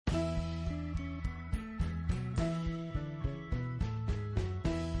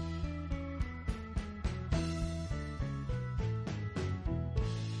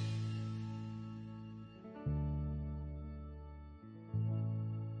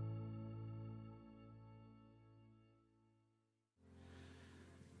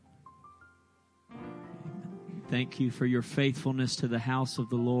Thank you for your faithfulness to the house of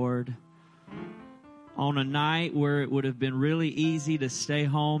the Lord. On a night where it would have been really easy to stay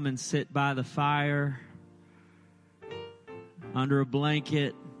home and sit by the fire, under a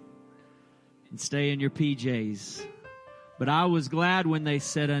blanket, and stay in your PJs. But I was glad when they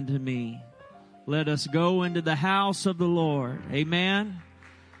said unto me, let us go into the house of the Lord. Amen.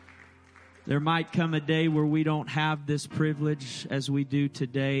 There might come a day where we don't have this privilege as we do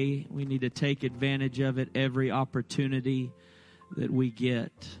today. We need to take advantage of it every opportunity that we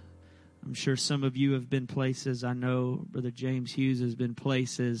get. I'm sure some of you have been places. I know Brother James Hughes has been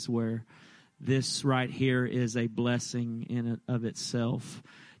places where this right here is a blessing in and of itself.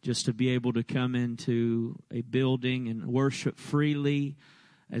 Just to be able to come into a building and worship freely,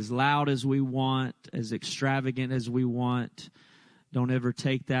 as loud as we want, as extravagant as we want. Don't ever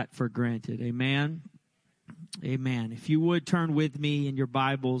take that for granted. Amen? Amen. If you would turn with me in your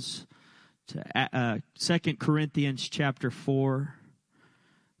Bibles to 2 Corinthians chapter 4.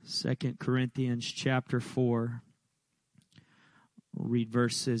 2 Corinthians chapter 4. We'll read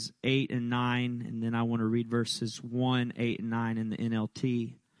verses 8 and 9, and then I want to read verses 1, 8, and 9 in the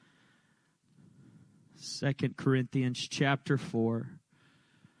NLT. 2 Corinthians chapter 4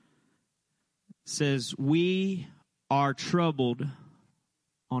 says, we are troubled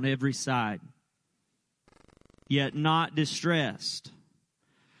on every side, yet not distressed.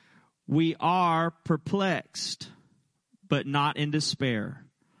 We are perplexed, but not in despair.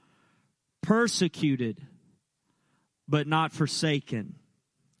 Persecuted, but not forsaken.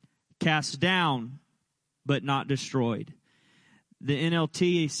 Cast down, but not destroyed. The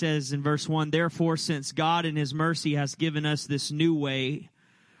NLT says in verse 1, therefore, since God in His mercy has given us this new way,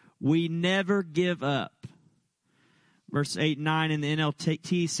 we never give up. Verse 8 and 9 in the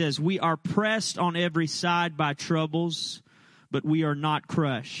NLT says, we are pressed on every side by troubles, but we are not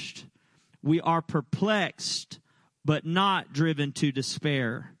crushed. We are perplexed, but not driven to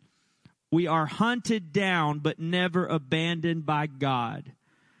despair. We are hunted down, but never abandoned by God.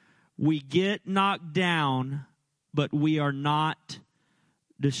 We get knocked down, but we are not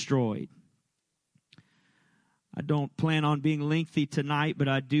destroyed. I don't plan on being lengthy tonight, but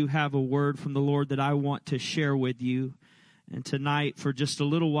I do have a word from the Lord that I want to share with you. And tonight, for just a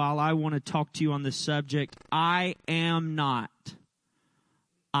little while, I want to talk to you on the subject, I am not.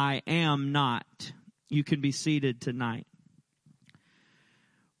 I am not. You can be seated tonight.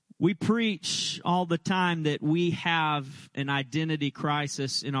 We preach all the time that we have an identity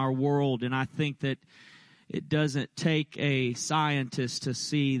crisis in our world, and I think that it doesn't take a scientist to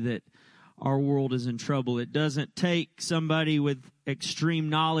see that our world is in trouble. It doesn't take somebody with extreme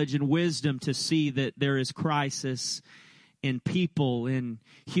knowledge and wisdom to see that there is crisis in people, in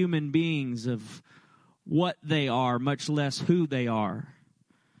human beings, of what they are, much less who they are.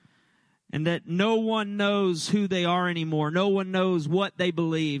 And that no one knows who they are anymore. No one knows what they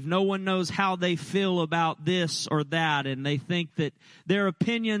believe. No one knows how they feel about this or that. And they think that their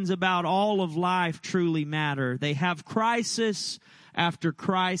opinions about all of life truly matter. They have crisis after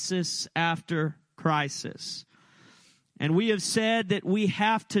crisis after crisis. And we have said that we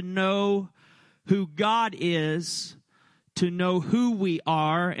have to know who God is to know who we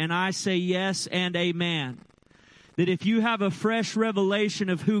are. And I say yes and amen. That if you have a fresh revelation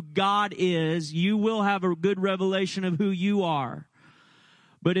of who God is, you will have a good revelation of who you are.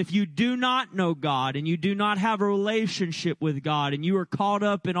 But if you do not know God and you do not have a relationship with God and you are caught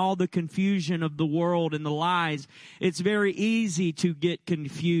up in all the confusion of the world and the lies, it's very easy to get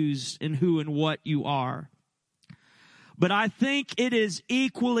confused in who and what you are. But I think it is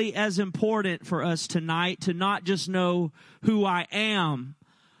equally as important for us tonight to not just know who I am,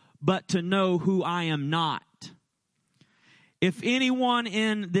 but to know who I am not. If anyone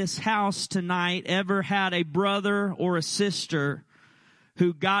in this house tonight ever had a brother or a sister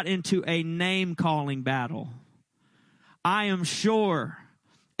who got into a name-calling battle, I am sure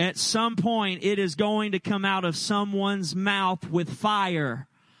at some point it is going to come out of someone's mouth with fire.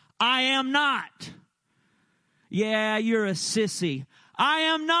 I am not. Yeah, you're a sissy. I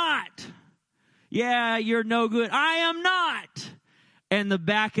am not. Yeah, you're no good. I am not. And the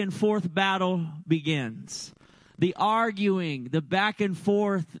back and forth battle begins. The arguing, the back and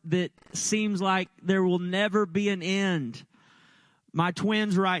forth that seems like there will never be an end. My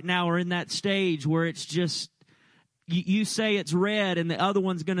twins right now are in that stage where it's just, you say it's red and the other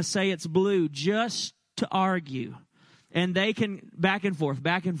one's going to say it's blue just to argue. And they can back and forth,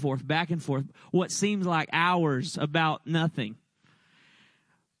 back and forth, back and forth, what seems like hours about nothing.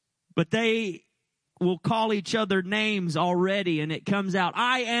 But they will call each other names already and it comes out,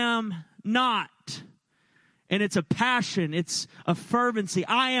 I am not. And it's a passion. It's a fervency.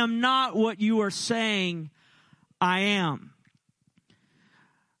 I am not what you are saying I am.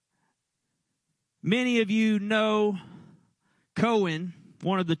 Many of you know Cohen,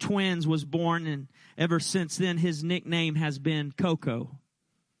 one of the twins, was born, and ever since then his nickname has been Coco.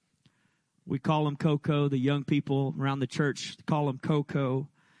 We call him Coco. The young people around the church call him Coco.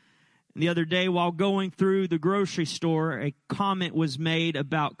 And the other day, while going through the grocery store, a comment was made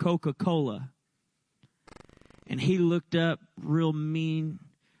about Coca-Cola. And he looked up real mean.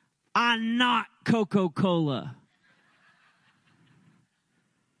 I'm not Coca-Cola.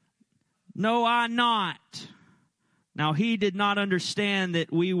 No, I'm not. Now, he did not understand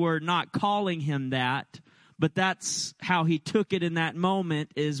that we were not calling him that, but that's how he took it in that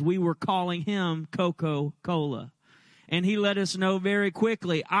moment, is we were calling him Coca-Cola. And he let us know very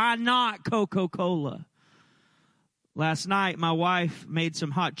quickly, I'm not Coca-Cola. Last night, my wife made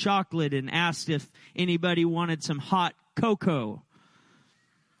some hot chocolate and asked if anybody wanted some hot cocoa.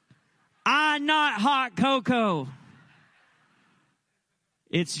 I'm not hot cocoa.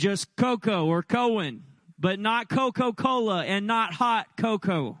 It's just Coco or Cohen, but not Coca-Cola and not hot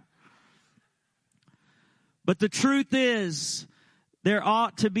cocoa. But the truth is, there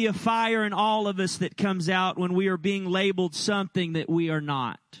ought to be a fire in all of us that comes out when we are being labeled something that we are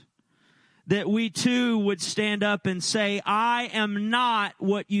not. That we too would stand up and say, I am not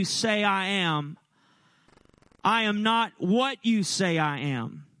what you say I am. I am not what you say I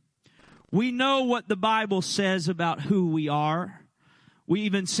am. We know what the Bible says about who we are. We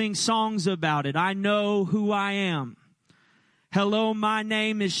even sing songs about it. I know who I am. Hello, my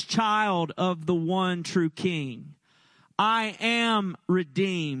name is child of the one true King. I am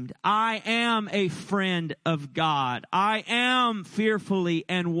redeemed. I am a friend of God. I am fearfully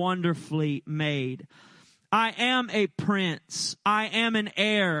and wonderfully made. I am a prince. I am an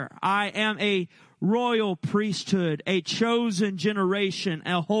heir. I am a royal priesthood, a chosen generation,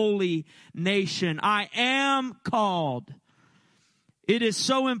 a holy nation. I am called. It is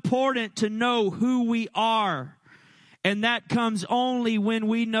so important to know who we are. And that comes only when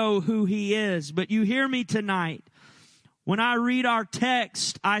we know who He is. But you hear me tonight. When I read our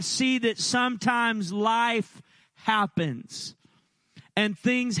text, I see that sometimes life happens. And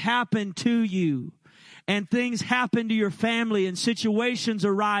things happen to you. And things happen to your family. And situations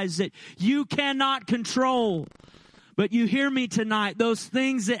arise that you cannot control. But you hear me tonight. Those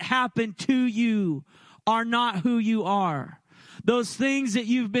things that happen to you are not who you are. Those things that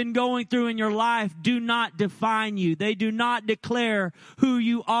you've been going through in your life do not define you. They do not declare who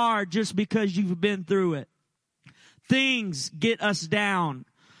you are just because you've been through it. Things get us down.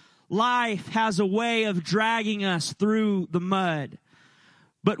 Life has a way of dragging us through the mud.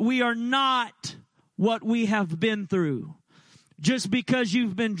 But we are not what we have been through. Just because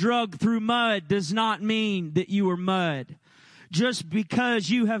you've been dragged through mud does not mean that you are mud. Just because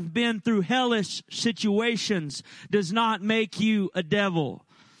you have been through hellish situations does not make you a devil.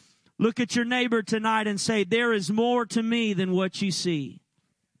 Look at your neighbor tonight and say, there is more to me than what you see.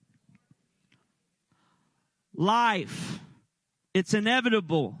 Life, it's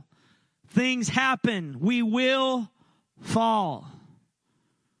inevitable. Things happen. We will fall.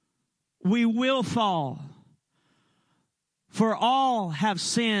 We will fall. For all have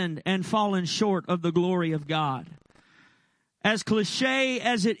sinned and fallen short of the glory of God. As cliche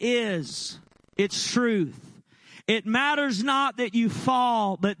as it is, it's truth. It matters not that you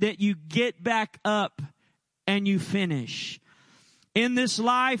fall, but that you get back up and you finish. In this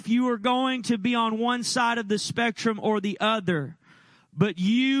life, you are going to be on one side of the spectrum or the other, but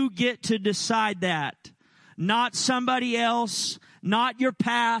you get to decide that. Not somebody else, not your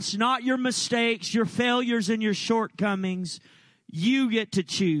past, not your mistakes, your failures and your shortcomings. You get to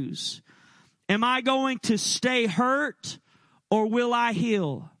choose. Am I going to stay hurt? Or will I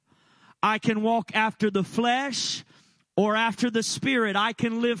heal? I can walk after the flesh or after the Spirit. I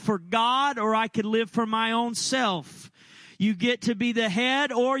can live for God or I can live for my own self. You get to be the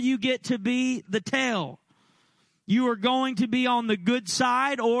head or you get to be the tail. You are going to be on the good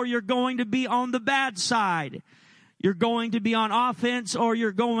side or you're going to be on the bad side. You're going to be on offense or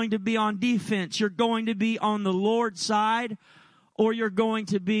you're going to be on defense. You're going to be on the Lord's side or you're going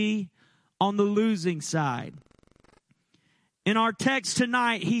to be on the losing side. In our text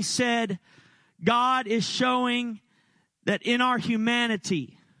tonight, he said, God is showing that in our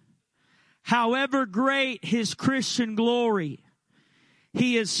humanity, however great His Christian glory,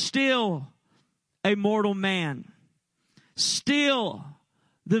 He is still a mortal man, still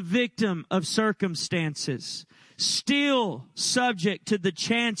the victim of circumstances, still subject to the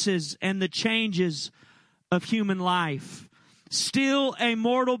chances and the changes of human life, still a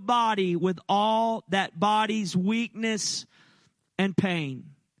mortal body with all that body's weakness and pain.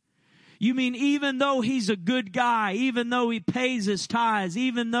 You mean even though he's a good guy, even though he pays his tithes,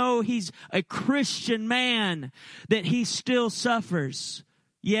 even though he's a Christian man, that he still suffers?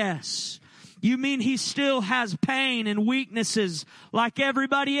 Yes. You mean he still has pain and weaknesses like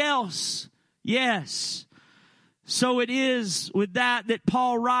everybody else? Yes. So it is with that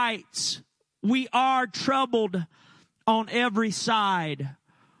Paul writes, we are troubled on every side,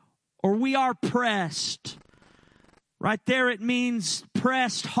 or we are pressed. Right there it means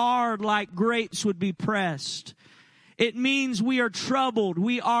pressed hard like grapes would be pressed. It means we are troubled,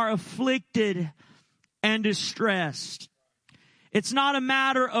 we are afflicted and distressed. It's not a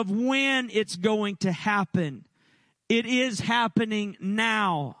matter of when it's going to happen. It is happening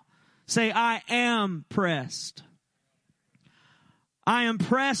now. Say, I am pressed. I am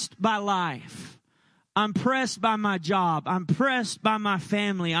pressed by life. I'm pressed by my job. I'm pressed by my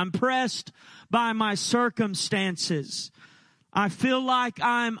family. I'm pressed by my circumstances. I feel like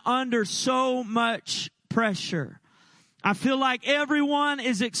I'm under so much pressure. I feel like everyone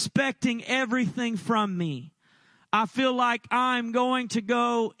is expecting everything from me. I feel like I'm going to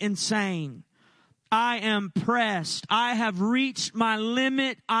go insane. I am pressed. I have reached my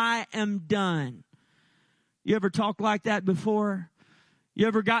limit. I am done. You ever talked like that before? You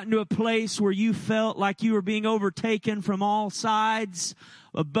ever gotten to a place where you felt like you were being overtaken from all sides?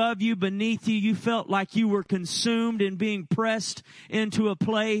 Above you, beneath you, you felt like you were consumed and being pressed into a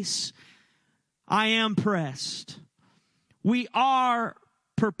place. I am pressed. We are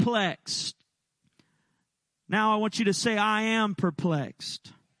perplexed. Now I want you to say, I am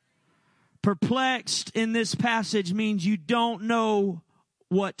perplexed. Perplexed in this passage means you don't know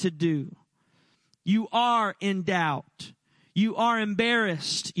what to do. You are in doubt. You are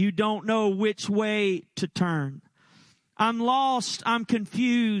embarrassed. You don't know which way to turn. I'm lost. I'm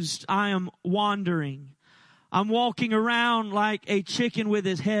confused. I am wandering. I'm walking around like a chicken with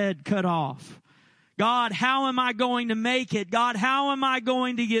his head cut off. God, how am I going to make it? God, how am I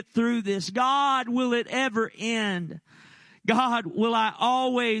going to get through this? God, will it ever end? God, will I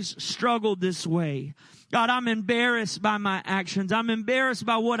always struggle this way? God, I'm embarrassed by my actions. I'm embarrassed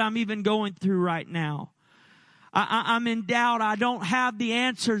by what I'm even going through right now. I'm in doubt. I don't have the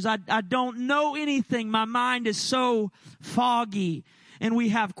answers. I don't know anything. My mind is so foggy. And we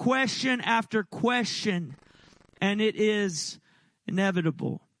have question after question. And it is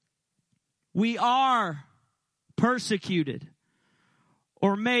inevitable. We are persecuted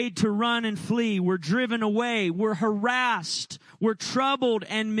or made to run and flee. We're driven away. We're harassed. We're troubled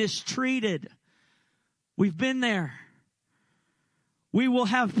and mistreated. We've been there. We will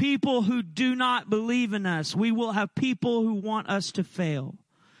have people who do not believe in us. We will have people who want us to fail.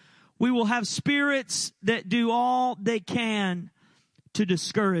 We will have spirits that do all they can to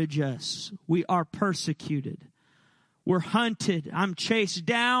discourage us. We are persecuted. We're hunted. I'm chased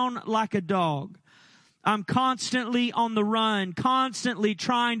down like a dog. I'm constantly on the run, constantly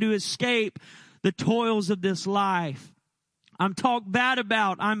trying to escape the toils of this life. I'm talked bad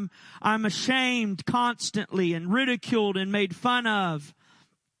about. I'm ashamed constantly and ridiculed and made fun of.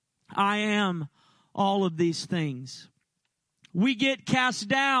 I am all of these things. We get cast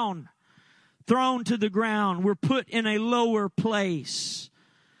down, thrown to the ground. We're put in a lower place.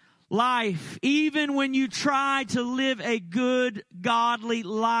 Life, even when you try to live a good, godly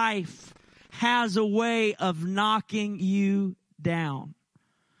life, has a way of knocking you down.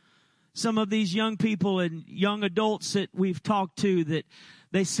 Some of these young people and young adults that we've talked to, that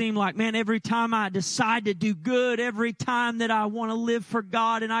they seem like, man, every time I decide to do good, every time that I want to live for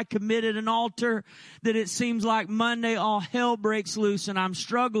God and I commit at an altar, that it seems like Monday all hell breaks loose and I'm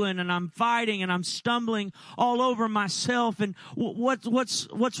struggling and I'm fighting and I'm stumbling all over myself. And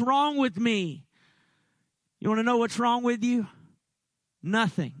what's wrong with me? You want to know what's wrong with you?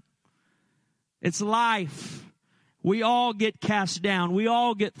 Nothing. It's life. We all get cast down. We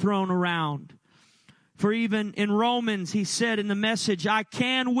all get thrown around. For even in Romans, he said in the message, I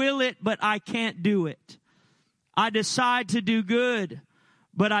can will it, but I can't do it. I decide to do good,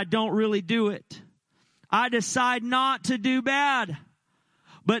 but I don't really do it. I decide not to do bad,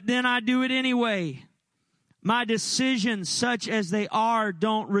 but then I do it anyway. My decisions, such as they are,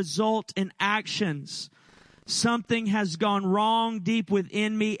 don't result in actions. Something has gone wrong deep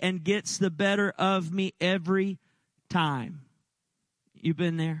within me and gets the better of me every time. You've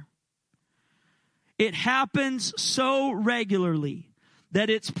been there? It happens so regularly that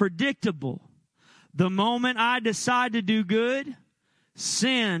it's predictable. The moment I decide to do good,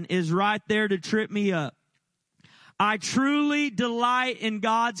 sin is right there to trip me up. I truly delight in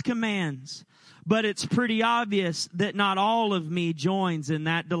God's commands, but it's pretty obvious that not all of me joins in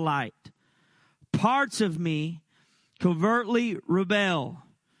that delight. Parts of me covertly rebel,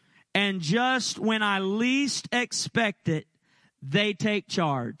 And just when I least expect it, they take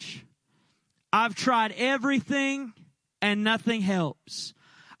charge. I've tried everything and nothing helps.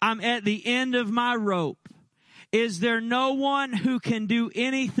 I'm at the end of my rope. Is there no one who can do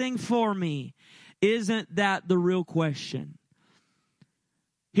anything for me? Isn't that the real question?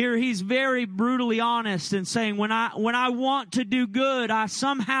 Here he's very brutally honest and saying, when I want to do good, I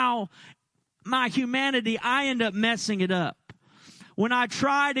somehow, my humanity, I end up messing it up. When I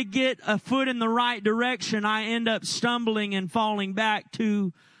try to get a foot in the right direction, I end up stumbling and falling back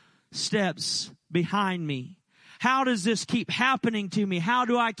 2 steps behind me. How does this keep happening to me? How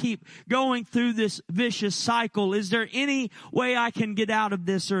do I keep going through this vicious cycle? Is there any way I can get out of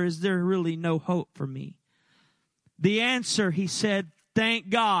this, or is there really no hope for me? The answer, he said, thank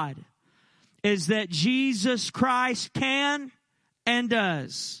God, is that Jesus Christ can and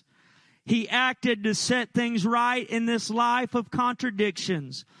does. He acted to set things right in this life of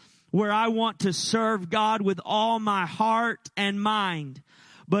contradictions, where I want to serve God with all my heart and mind,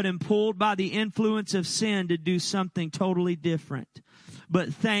 but am pulled by the influence of sin to do something totally different.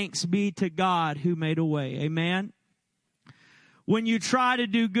 But thanks be to God who made a way. Amen? When you try to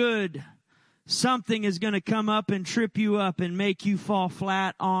do good, something is going to come up and trip you up and make you fall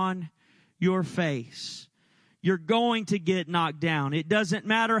flat on your face. You're going to get knocked down. It doesn't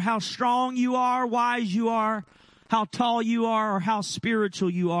matter how strong you are, wise you are, how tall you are, or how spiritual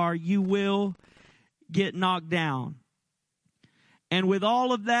you are, you will get knocked down. And with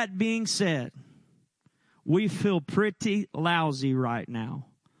all of that being said, we feel pretty lousy right now.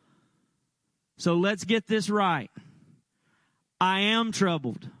 So let's get this right. I am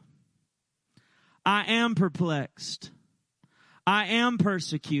troubled. I am perplexed. I am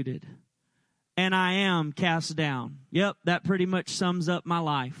persecuted. And I am cast down. Yep, that pretty much sums up my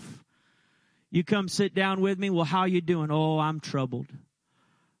life. You come sit down with me. Well, how you doing? Oh, I'm troubled.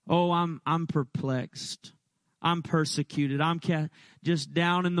 Oh, I'm perplexed. I'm persecuted. I'm just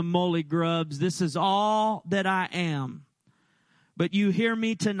down in the molly grubs. This is all that I am. But you hear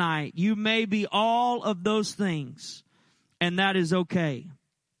me tonight. You may be all of those things, and that is okay.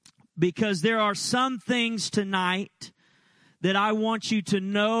 Because there are some things tonight that I want you to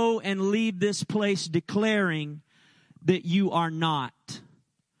know and leave this place declaring that you are not.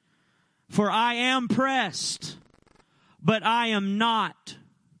 For I am pressed, but I am not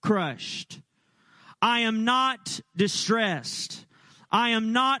crushed. I am not distressed. I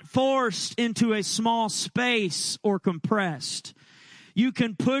am not forced into a small space or compressed. You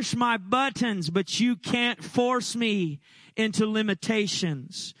can push my buttons, but you can't force me into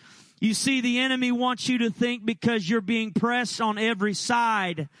limitations. You see, the enemy wants you to think because you're being pressed on every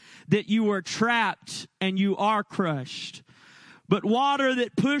side that you are trapped and you are crushed. But water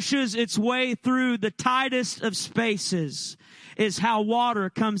that pushes its way through the tightest of spaces is how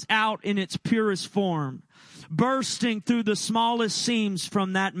water comes out in its purest form, bursting through the smallest seams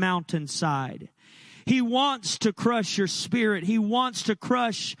from that mountainside. He wants to crush your spirit. He wants to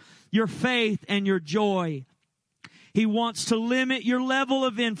crush your faith and your joy. He wants to limit your level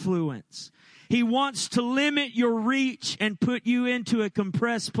of influence. He wants to limit your reach and put you into a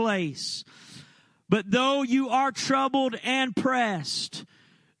compressed place. But though you are troubled and pressed,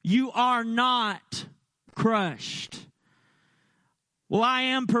 you are not crushed. Well, I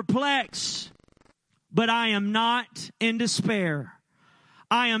am perplexed, but I am not in despair.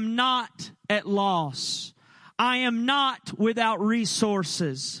 I am not at loss. I am not without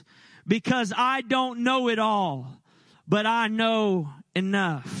resources, because I don't know it all. But I know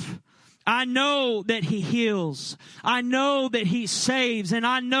enough. I know that He heals. I know that He saves. And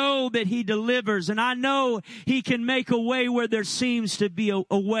I know that He delivers. And I know He can make a way where there seems to be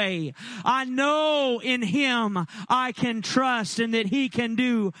a way. I know in Him I can trust and that He can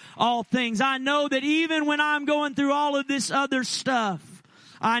do all things. I know that even when I'm going through all of this other stuff,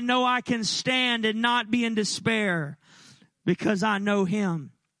 I know I can stand and not be in despair because I know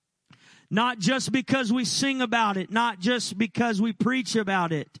Him. Not just because we sing about it, not just because we preach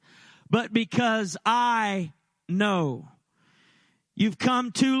about it, but because I know. You've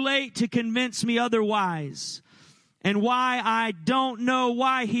come too late to convince me otherwise. And why I don't know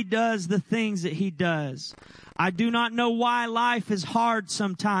why He does the things that He does. I do not know why life is hard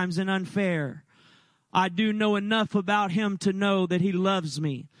sometimes and unfair. I do know enough about Him to know that He loves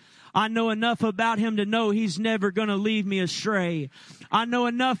me. I know enough about Him to know He's never going to leave me astray. I know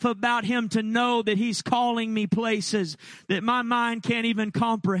enough about Him to know that He's calling me places that my mind can't even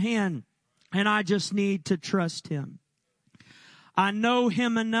comprehend. And I just need to trust Him. I know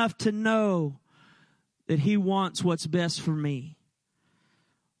Him enough to know that He wants what's best for me.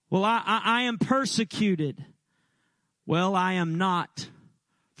 Well, I am persecuted. Well, I am not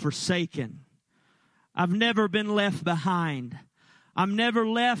forsaken. I've never been left behind. I'm never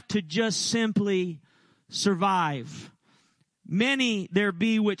left to just simply survive. Many there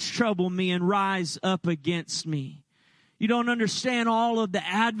be which trouble me and rise up against me. You don't understand all of the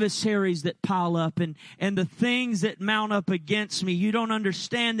adversaries that pile up and the things that mount up against me. You don't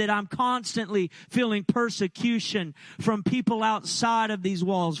understand that I'm constantly feeling persecution from people outside of these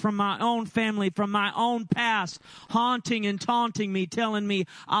walls, from my own family, from my own past, haunting and taunting me, telling me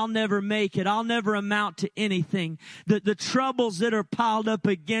I'll never make it. I'll never amount to anything. The troubles that are piled up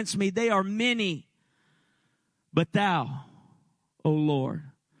against me, they are many. But thou, O Lord,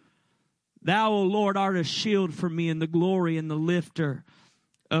 thou, O Lord, art a shield for me and the glory and the lifter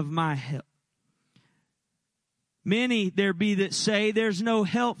of my help. Many there be that say there's no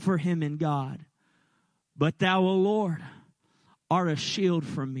help for him in God. But thou, O Lord, art a shield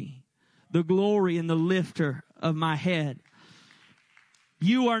for me, the glory and the lifter of my head.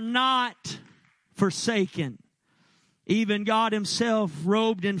 You are not forsaken. Even God himself,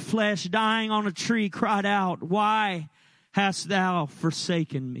 robed in flesh, dying on a tree, cried out, why hast thou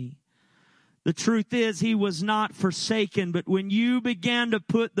forsaken me? The truth is, he was not forsaken, but when you began to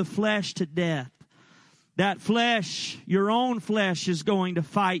put the flesh to death, that flesh, your own flesh, is going to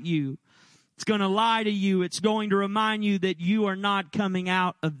fight you. It's going to lie to you. It's going to remind you that you are not coming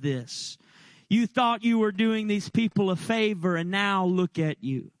out of this. You thought you were doing these people a favor, and now look at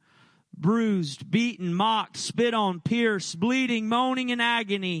you. Bruised, beaten, mocked, spit on, pierced, bleeding, moaning in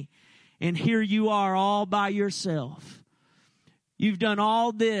agony. And here you are all by yourself. You've done all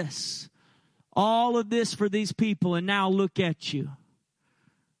of this for these people, and now look at you.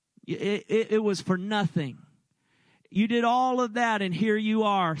 It was for nothing. You did all of that, and here you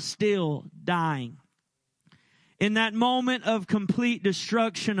are still dying. In that moment of complete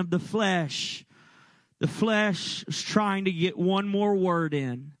destruction of the flesh is trying to get one more word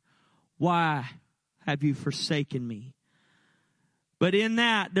in. Why have you forsaken me? But in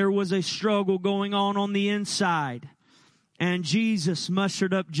that, there was a struggle going on the inside. And Jesus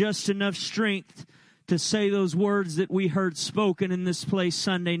mustered up just enough strength to say those words that we heard spoken in this place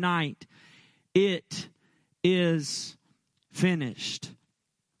Sunday night. It is finished.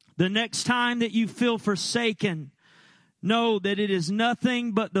 The next time that you feel forsaken, know that it is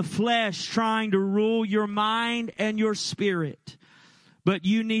nothing but the flesh trying to rule your mind and your spirit. But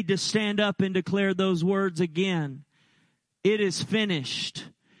you need to stand up and declare those words again. It is finished.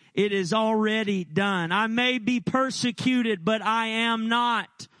 It is already done. I may be persecuted, but I am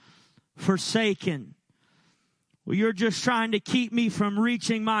not forsaken. Well, you're just trying to keep me from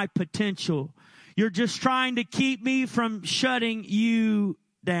reaching my potential. You're just trying to keep me from shutting you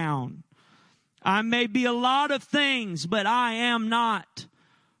down. I may be a lot of things, but I am not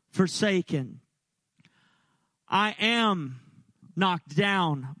forsaken. I am knocked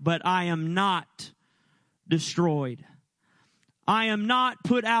down, but I am not destroyed. I am not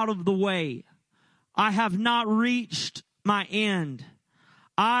put out of the way. I have not reached my end.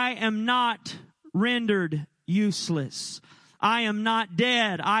 I am not rendered useless. I am not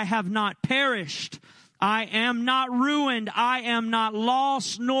dead. I have not perished. I am not ruined. I am not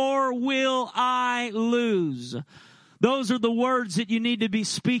lost, nor will I lose. Those are the words that you need to be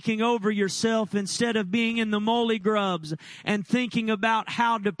speaking over yourself instead of being in the molly grubs and thinking about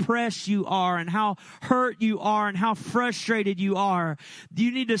how depressed you are and how hurt you are and how frustrated you are.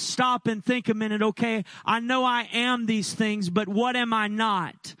 You need to stop and think a minute, okay, I know I am these things, but what am I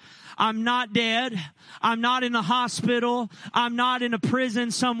not? I'm not dead. I'm not in the hospital. I'm not in a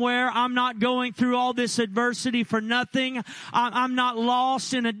prison somewhere. I'm not going through all this adversity for nothing. I'm not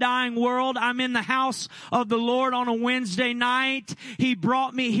lost in a dying world. I'm in the house of the Lord on a Wednesday night. He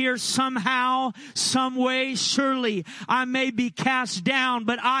brought me here somehow, some way. Surely I may be cast down,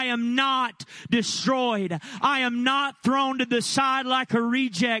 but I am not destroyed. I am not thrown to the side like a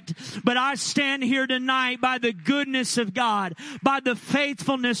reject, but I stand here tonight by the goodness of God, by the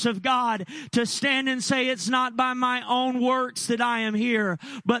faithfulness of God, to stand and say it's not by my own works that I am here,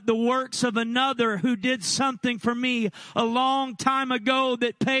 but the works of another who did something for me a long time ago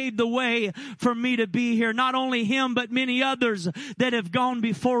that paved the way for me to be here. Not only him, but many others that have gone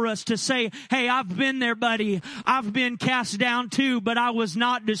before us to say, hey, I've been there, buddy. I've been cast down too, but I was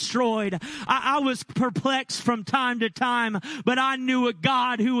not destroyed. I was perplexed from time to time, but I knew a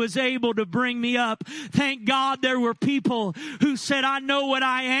God who was able to bring me up. Thank God there were people who said, I know what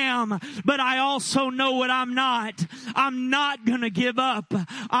I am, but I also know what I'm not. I'm not going to give up.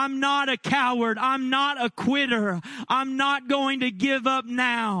 I'm not a coward. I'm not a quitter. I'm not going to give up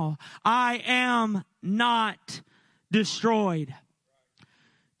now. I am not destroyed.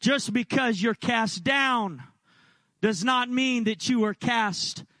 Just because you're cast down does not mean that you are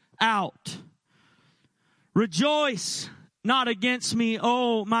cast out. Rejoice not against me,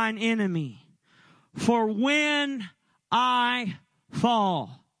 O mine enemy. For when I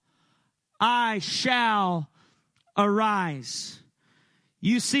fall, I shall arise.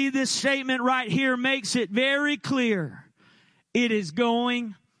 You see, this statement right here makes it very clear. It is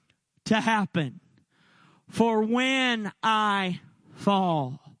going to happen. For when I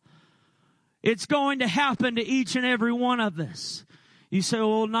fall, it's going to happen to each and every one of us. You say,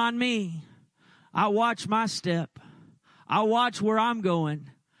 well, not me. I watch my step. I watch where I'm going.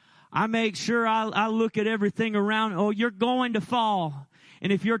 I make sure I look at everything around. Oh, you're going to fall.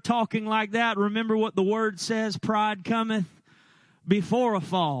 And if you're talking like that, remember what the word says, pride cometh before a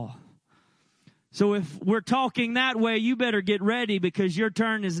fall. So if we're talking that way, you better get ready because your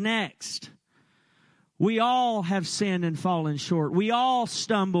turn is next. We all have sinned and fallen short. We all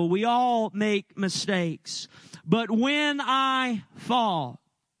stumble. We all make mistakes. But when I fall,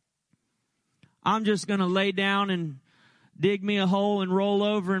 I'm just going to lay down and dig me a hole and roll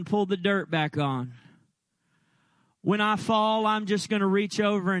over and pull the dirt back on. When I fall, I'm just going to reach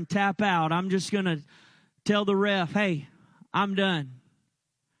over and tap out. I'm just going to tell the ref, hey, I'm done.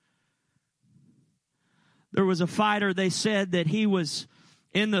 There was a fighter, they said that he was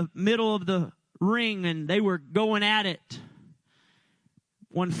in the middle of the ring and they were going at it.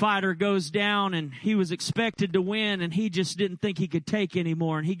 One fighter goes down and he was expected to win and he just didn't think he could take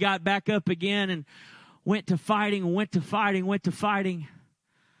anymore. And he got back up again and went to fighting.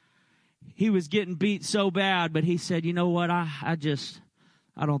 He was getting beat so bad, but he said, you know what, I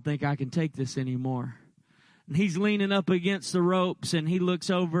don't think I can take this anymore. And he's leaning up against the ropes and he looks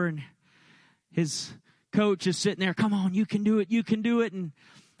over and his coach is sitting there, come on, you can do it. And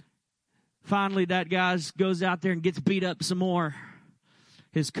finally that guy goes out there and gets beat up some more.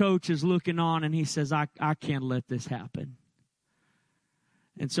 His coach is looking on and he says, I can't let this happen.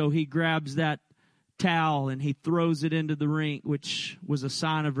 And so he grabs that towel and he throws it into the ring, which was a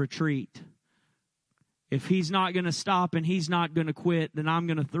sign of retreat. If he's not going to stop and he's not going to quit, then I'm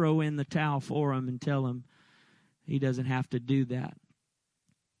going to throw in the towel for him and tell him he doesn't have to do that.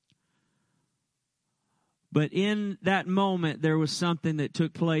 But in that moment, there was something that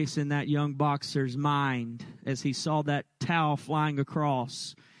took place in that young boxer's mind as he saw that towel flying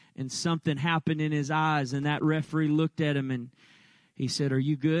across, and something happened in his eyes, and that referee looked at him and he said, are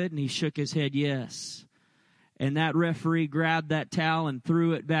you good? And he shook his head, yes. And that referee grabbed that towel and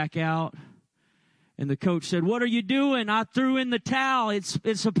threw it back out. And the coach said, what are you doing? I threw in the towel. It's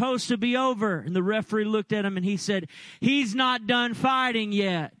supposed to be over. And the referee looked at him and he said, he's not done fighting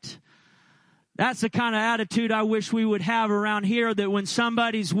yet. That's the kind of attitude I wish we would have around here, that when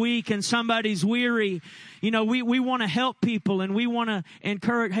somebody's weak and somebody's weary, you know, we want to help people and we want to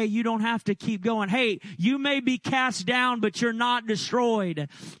encourage, hey, you don't have to keep going. Hey, you may be cast down, but you're not destroyed.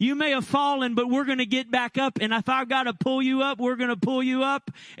 You may have fallen, but we're going to get back up. And if I've got to pull you up, we're going to pull you up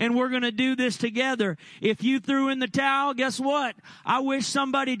and we're going to do this together. If you threw in the towel, guess what? I wish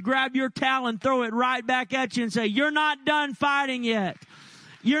somebody'd grab your towel and throw it right back at you and say, you're not done fighting yet.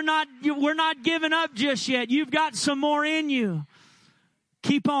 We're not giving up just yet. You've got some more in you.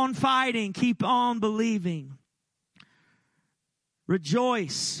 Keep on fighting. Keep on believing.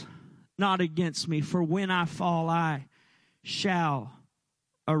 Rejoice not against me, for when I fall, I shall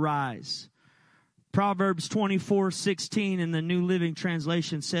arise. Proverbs 24:16 in the New Living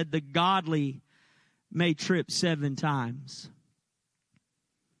Translation said, the godly may trip 7 times.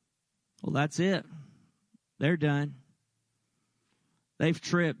 Well, that's it. They're done. They've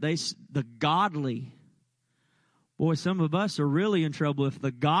tripped. The godly. Boy, some of us are really in trouble if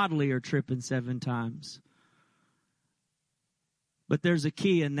the godly are tripping 7 times. But there's a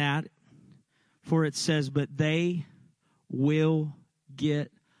key in that. For it says, but they will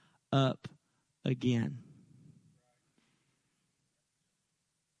get up again.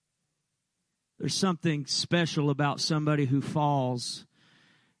 There's something special about somebody who falls.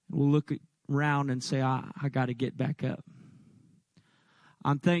 We'll look around and say, I got to get back up.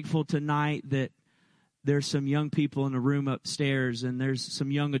 I'm thankful tonight that there's some young people in the room upstairs and there's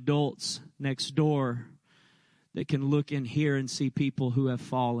some young adults next door that can look in here and see people who have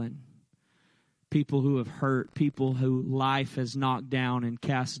fallen, people who have hurt, people who life has knocked down and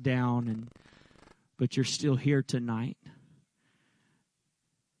cast down, but you're still here tonight.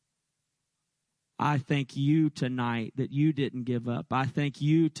 I thank you tonight that you didn't give up. I thank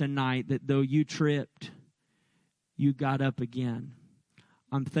you tonight that though you tripped, you got up again.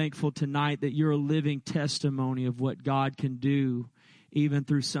 I'm thankful tonight that you're a living testimony of what God can do, even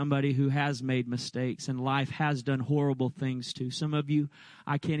through somebody who has made mistakes and life has done horrible things to. Some of you,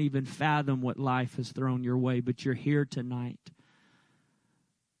 I can't even fathom what life has thrown your way, but you're here tonight.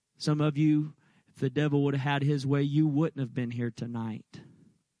 Some of you, if the devil would have had his way, you wouldn't have been here tonight.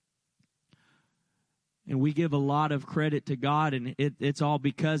 And we give a lot of credit to God, and it's all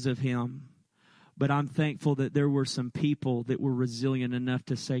because of him. But I'm thankful that there were some people that were resilient enough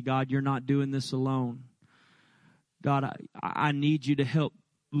to say, God, you're not doing this alone. God, I need you to help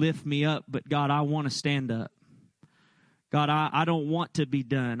lift me up, but God, I want to stand up. God, I don't want to be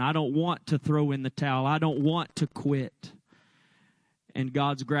done. I don't want to throw in the towel. I don't want to quit. And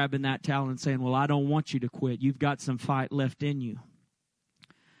God's grabbing that towel and saying, well, I don't want you to quit. You've got some fight left in you.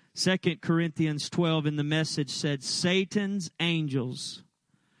 2 Corinthians 12 in the Message said, Satan's angels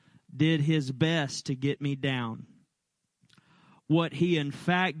did his best to get me down. What he in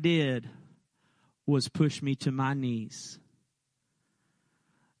fact did was push me to my knees.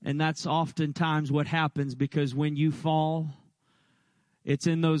 And that's oftentimes what happens, because when you fall, it's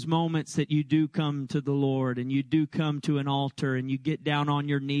in those moments that you do come to the Lord and you do come to an altar and you get down on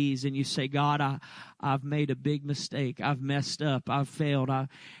your knees and you say, God, I've made a big mistake. I've messed up. I've failed.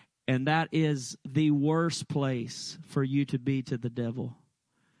 And that is the worst place for you to be to the devil.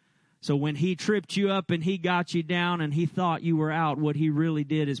 So when he tripped you up and he got you down and he thought you were out, what he really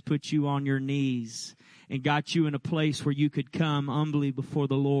did is put you on your knees and got you in a place where you could come humbly before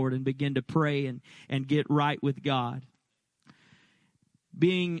the Lord and begin to pray and get right with God.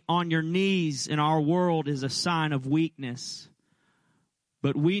 Being on your knees in our world is a sign of weakness.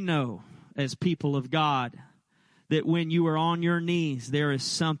 But we know as people of God that when you are on your knees, there is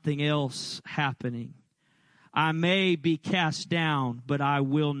something else happening. I may be cast down, but I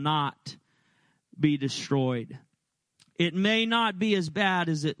will not be destroyed. It may not be as bad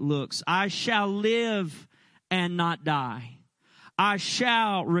as it looks. I shall live and not die. I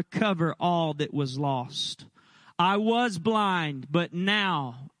shall recover all that was lost. I was blind, but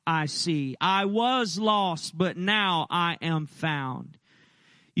now I see. I was lost, but now I am found.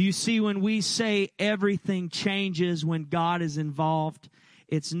 You see, when we say everything changes when God is involved,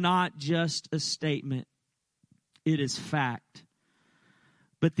 it's not just a statement. It is fact.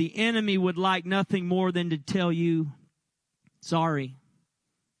 But the enemy would like nothing more than to tell you, sorry,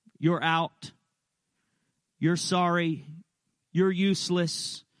 you're out. You're sorry. You're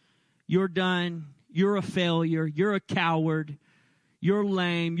useless. You're done. You're a failure. You're a coward. You're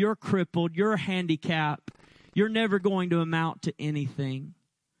lame. You're crippled. You're handicapped. You're never going to amount to anything.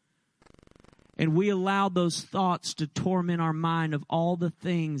 And we allow those thoughts to torment our mind of all the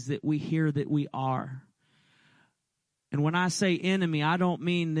things that we hear that we are. And when I say enemy, I don't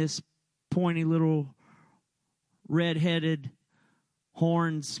mean this pointy little red-headed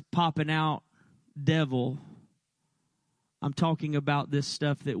horns popping out devil. I'm talking about this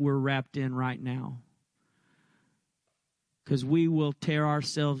stuff that we're wrapped in right now. Because we will tear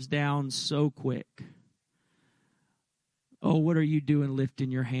ourselves down so quick. Oh, what are you doing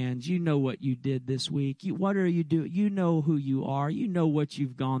lifting your hands? You know what you did this week. What are you doing? You know who you are. You know what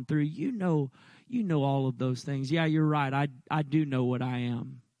you've gone through. You know all of those things. Yeah, you're right. I do know what I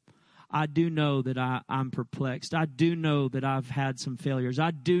am. I do know that I'm perplexed. I do know that I've had some failures.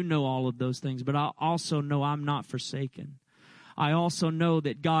 I do know all of those things. But I also know I'm not forsaken. I also know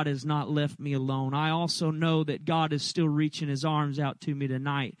that God has not left me alone. I also know that God is still reaching his arms out to me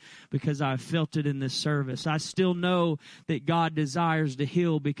tonight because I've felt it in this service. I still know that God desires to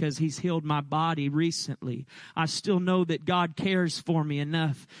heal because he's healed my body recently. I still know that God cares for me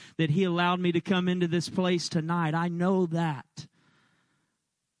enough that he allowed me to come into this place tonight. I know that.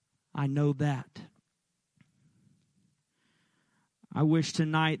 I know that. I wish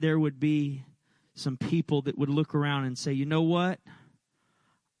tonight there would be some people that would look around and say, you know what?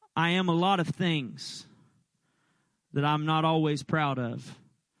 I am a lot of things that I'm not always proud of.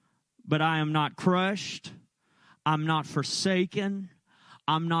 But I am not crushed. I'm not forsaken.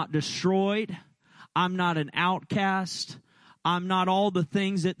 I'm not destroyed. I'm not an outcast. I'm not all the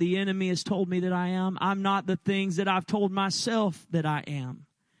things that the enemy has told me that I am. I'm not the things that I've told myself that I am.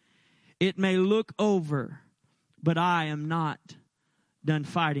 It may look over, but I am not done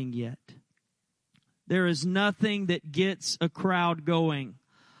fighting yet. There is nothing that gets a crowd going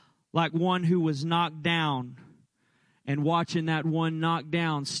like one who was knocked down and watching that one knocked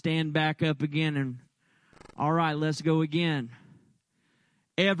down stand back up again and, all right, let's go again.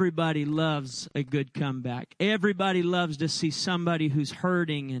 Everybody loves a good comeback. Everybody loves to see somebody who's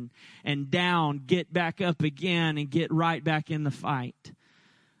hurting and down get back up again and get right back in the fight.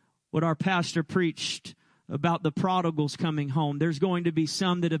 What our pastor preached about the prodigals coming home, there's going to be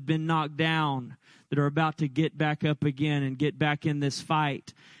some that have been knocked down that are about to get back up again and get back in this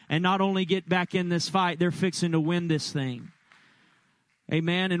fight. And not only get back in this fight, they're fixing to win this thing.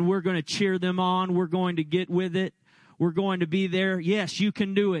 Amen. And we're going to cheer them on. We're going to get with it. We're going to be there. Yes, you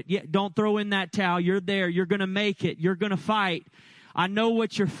can do it. Yeah, don't throw in that towel. You're there. You're going to make it. You're going to fight. I know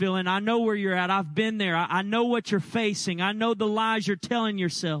what you're feeling. I know where you're at. I've been there. I know what you're facing. I know the lies you're telling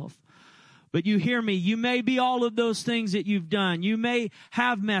yourself. But you hear me. You may be all of those things that you've done. You may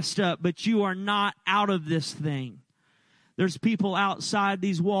have messed up, but you are not out of this thing. There's people outside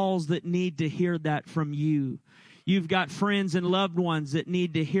these walls that need to hear that from you. You've got friends and loved ones that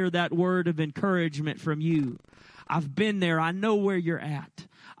need to hear that word of encouragement from you. I've been there. I know where you're at.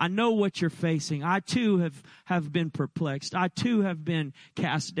 I know what you're facing. I too have been perplexed. I too have been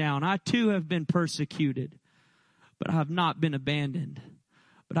cast down. I too have been persecuted. But I've not been abandoned.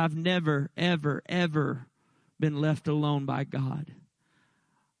 But I've never, ever, ever been left alone by God.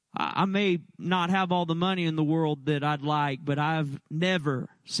 I may not have all the money in the world that I'd like, but I've never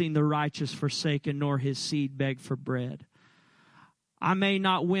seen the righteous forsaken nor his seed beg for bread. I may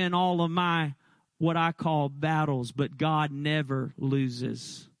not win all of my what I call battles, but God never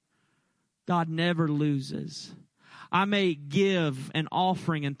loses. God never loses. I may give an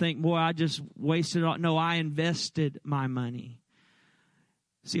offering and think, boy, I just wasted it all. No, I invested my money.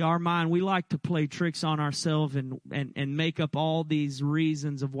 See, our mind, we like to play tricks on ourselves and make up all these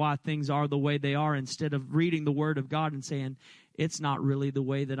reasons of why things are the way they are instead of reading the Word of God and saying, it's not really the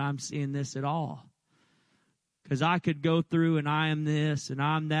way that I'm seeing this at all. Because I could go through and I am this and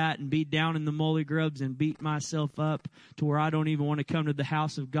I'm that and be down in the molly grubs and beat myself up to where I don't even want to come to the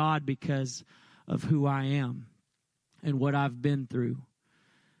house of God because of who I am and what I've been through.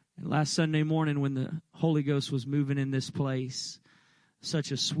 And last Sunday morning when the Holy Ghost was moving in this place,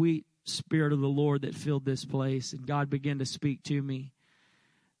 such a sweet Spirit of the Lord that filled this place, and God began to speak to me.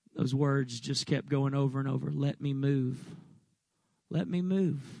 Those words just kept going over and over. Let me move. Let me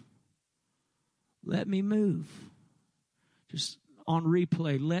move. Let me move. Just on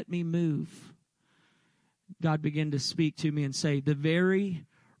replay, let me move. God began to speak to me and say, the very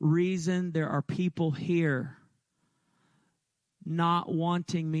reason there are people here not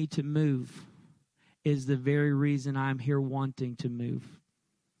wanting me to move is the very reason I'm here wanting to move.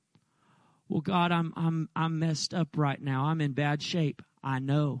 Well, God, I'm messed up right now. I'm in bad shape. I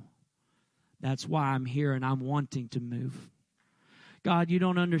know. That's why I'm here and I'm wanting to move. God, you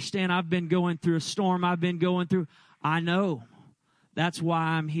don't understand. I've been going through a storm. I know. That's why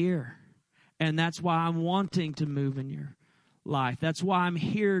I'm here. And that's why I'm wanting to move in your life. That's why I'm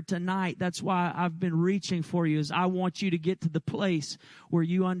here tonight. That's why I've been reaching for you, is I want you to get to the place where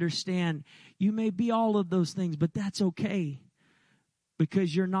you understand you may be all of those things, but that's okay.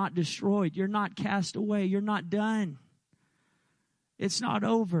 Because you're not destroyed. You're not cast away. You're not done. It's not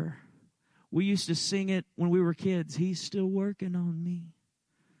over. We used to sing it when we were kids. He's still working on me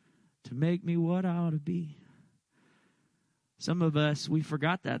to make me what I ought to be. Some of us, we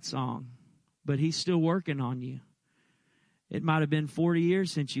forgot that song, but he's still working on you. It might have been 40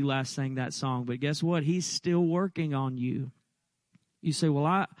 years since you last sang that song, but guess what? He's still working on you. You say,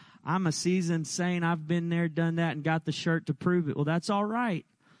 well, I'm a seasoned saint. I've been there, done that, and got the shirt to prove it. Well, that's all right.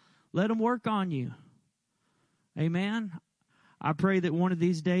 Let him work on you. Amen. I pray that one of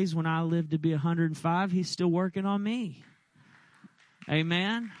these days when I live to be 105, he's still working on me.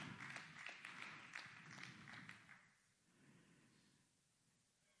 Amen.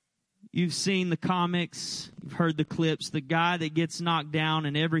 You've seen the comics, you've heard the clips, the guy that gets knocked down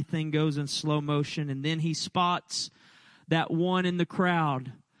and everything goes in slow motion, and then he spots that one in the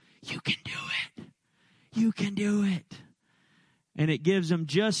crowd. You can do it. You can do it. And it gives him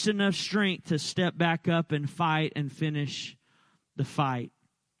just enough strength to step back up and fight and finish the fight.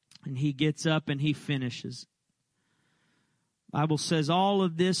 And he gets up and he finishes. The Bible says all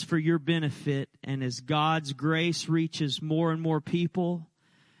of this for your benefit, and as God's grace reaches more and more people,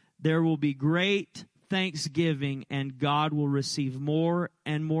 there will be great thanksgiving and God will receive more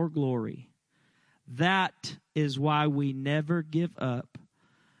and more glory. That is why we never give up.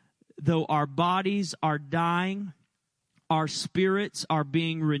 Though our bodies are dying, our spirits are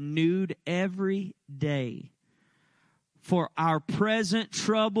being renewed every day. For our present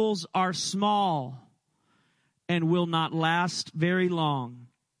troubles are small and will not last very long.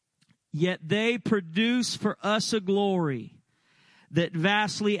 Yet they produce for us a glory that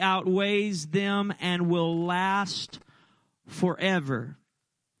vastly outweighs them and will last forever.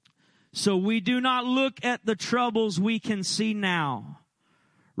 So we do not look at the troubles we can see now.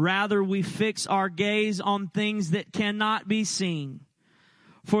 Rather, we fix our gaze on things that cannot be seen.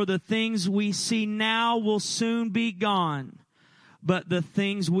 For the things we see now will soon be gone, but the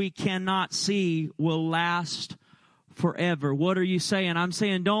things we cannot see will last forever. What are you saying? I'm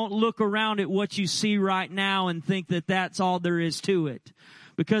saying don't look around at what you see right now and think that that's all there is to it.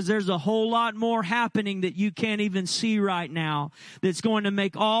 Because there's a whole lot more happening that you can't even see right now that's going to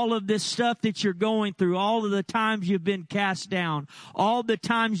make all of this stuff that you're going through, all of the times you've been cast down, all the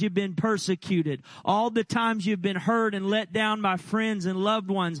times you've been persecuted, all the times you've been hurt and let down by friends and loved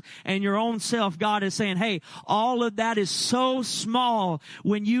ones and your own self. God is saying, hey, all of that is so small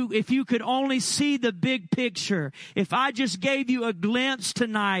if you could only see the big picture. If I just gave you a glimpse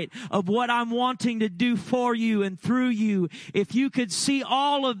tonight of what I'm wanting to do for you and through you, if you could see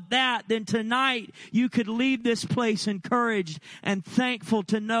all of that, then tonight you could leave this place encouraged and thankful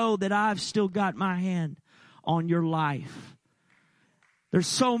to know that I've still got my hand on your life. There's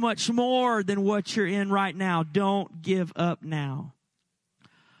so much more than what you're in right now. Don't give up now.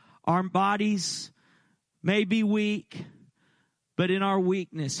 Our bodies may be weak, but in our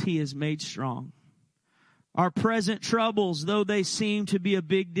weakness, He is made strong. Our present troubles, though they seem to be a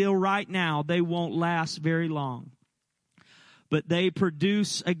big deal right now, they won't last very long. But they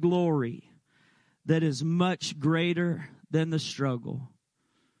produce a glory that is much greater than the struggle.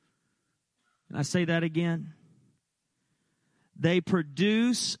 Can I say that again? They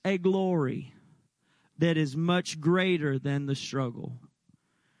produce a glory that is much greater than the struggle.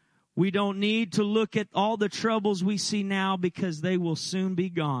 We don't need to look at all the troubles we see now because they will soon be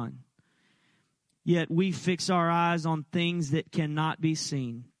gone. Yet we fix our eyes on things that cannot be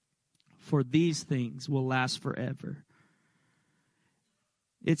seen, for these things will last forever.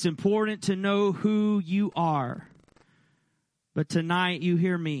 It's important to know who you are. But tonight, you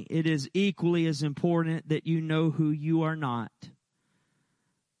hear me, it is equally as important that you know who you are not.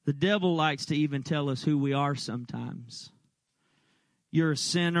 The devil likes to even tell us who we are sometimes. You're a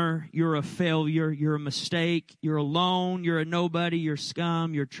sinner, you're a failure, you're a mistake, you're alone, you're a nobody, you're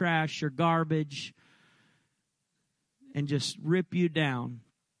scum, you're trash, you're garbage, and just rip you down.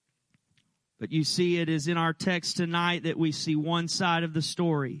 But you see, it is in our text tonight that we see one side of the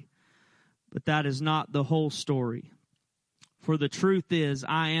story, but that is not the whole story. For the truth is,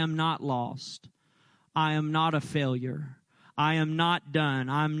 I am not lost. I am not a failure. I am not done.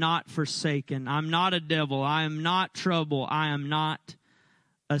 I'm not forsaken. I'm not a devil. I am not trouble. I am not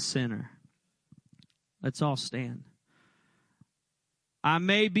a sinner. Let's all stand. I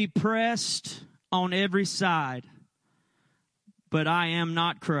may be pressed on every side, but I am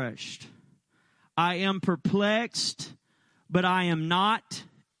not crushed. I am perplexed, but I am not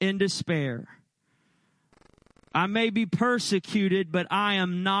in despair. I may be persecuted, but I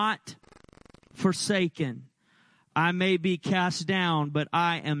am not forsaken. I may be cast down, but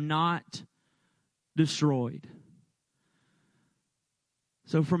I am not destroyed.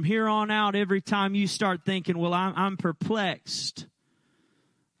 So from here on out, every time you start thinking, well, I'm perplexed,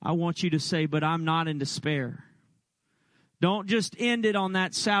 I want you to say, but I'm not in despair. Don't just end it on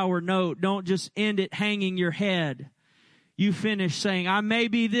that sour note. Don't just end it hanging your head. You finish saying, I may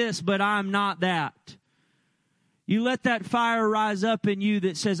be this, but I'm not that. You let that fire rise up in you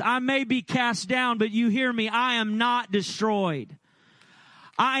that says, I may be cast down, but you hear me, I am not destroyed.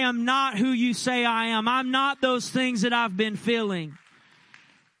 I am not who you say I am. I'm not those things that I've been feeling.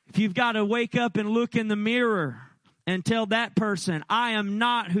 If you've got to wake up and look in the mirror and tell that person, I am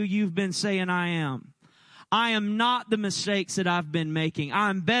not who you've been saying I am. I am not the mistakes that I've been making.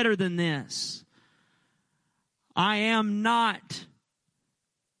 I'm better than this. I am not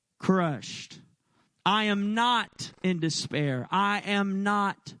crushed. I am not in despair. I am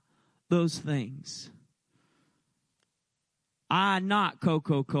not those things. I'm not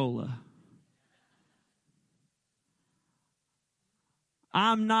Coca-Cola.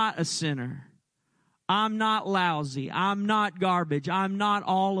 I'm not a sinner. I'm not lousy. I'm not garbage. I'm not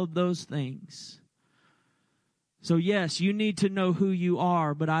all of those things. So yes, you need to know who you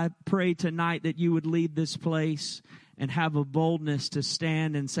are, but I pray tonight that you would leave this place and have a boldness to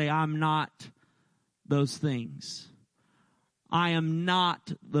stand and say, I'm not those things. I am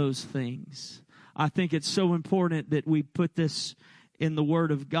not those things. I think it's so important that we put this in the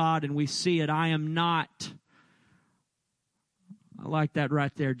Word of God and we see it. I am not. I like that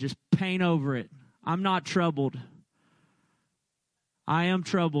right there. Just paint over it. I'm not troubled. I am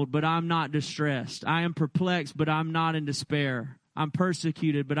troubled, but I'm not distressed. I am perplexed, but I'm not in despair. I'm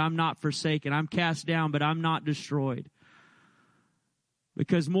persecuted, but I'm not forsaken. I'm cast down, but I'm not destroyed.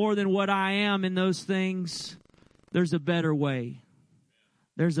 Because more than what I am in those things, there's a better way.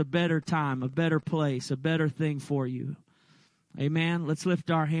 There's a better time, a better place, a better thing for you. Amen. Let's lift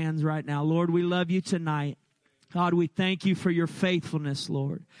our hands right now. Lord, we love you tonight. God, we thank you for your faithfulness,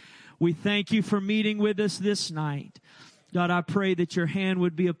 Lord. We thank you for meeting with us this night. God, I pray that your hand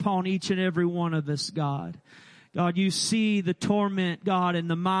would be upon each and every one of us, God. God, you see the torment, God, in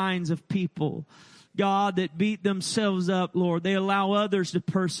the minds of people. God, that beat themselves up, Lord. They allow others to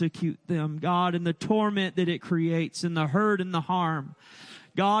persecute them, God, and the torment that it creates and the hurt and the harm.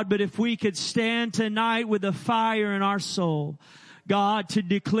 God, but if we could stand tonight with a fire in our soul, God, to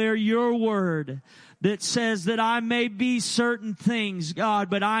declare your word that says that I may be certain things, God,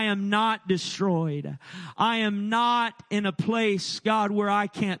 but I am not destroyed. I am not in a place, God, where I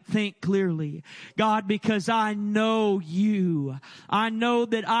can't think clearly. God, because I know you. I know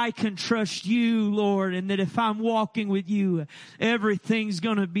that I can trust you, Lord, and that if I'm walking with you, everything's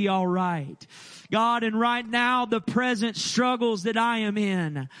gonna be all right. God, and right now, the present struggles that I am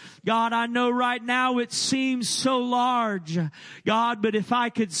in, God, I know right now it seems so large, God, but if I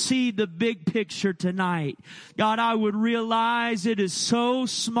could see the big picture tonight, God, I would realize it is so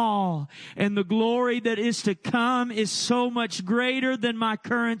small, and the glory that is to come is so much greater than my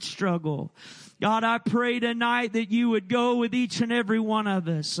current struggle. God, I pray tonight that you would go with each and every one of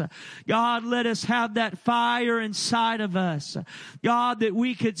us. God, let us have that fire inside of us. God, that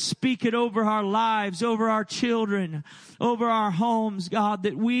we could speak it over our lives, over our children, over our homes, God,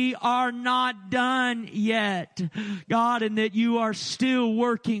 that we are not done yet, God, and that you are still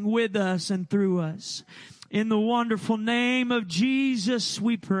working with us and through us. In the wonderful name of Jesus,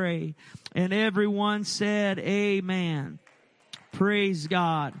 we pray. And everyone said, amen. Praise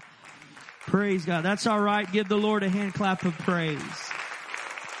God. Praise God. That's all right. Give the Lord a hand clap of praise.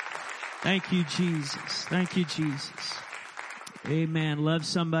 Thank you, Jesus. Thank you, Jesus. Amen. Love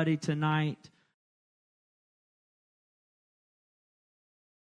somebody tonight.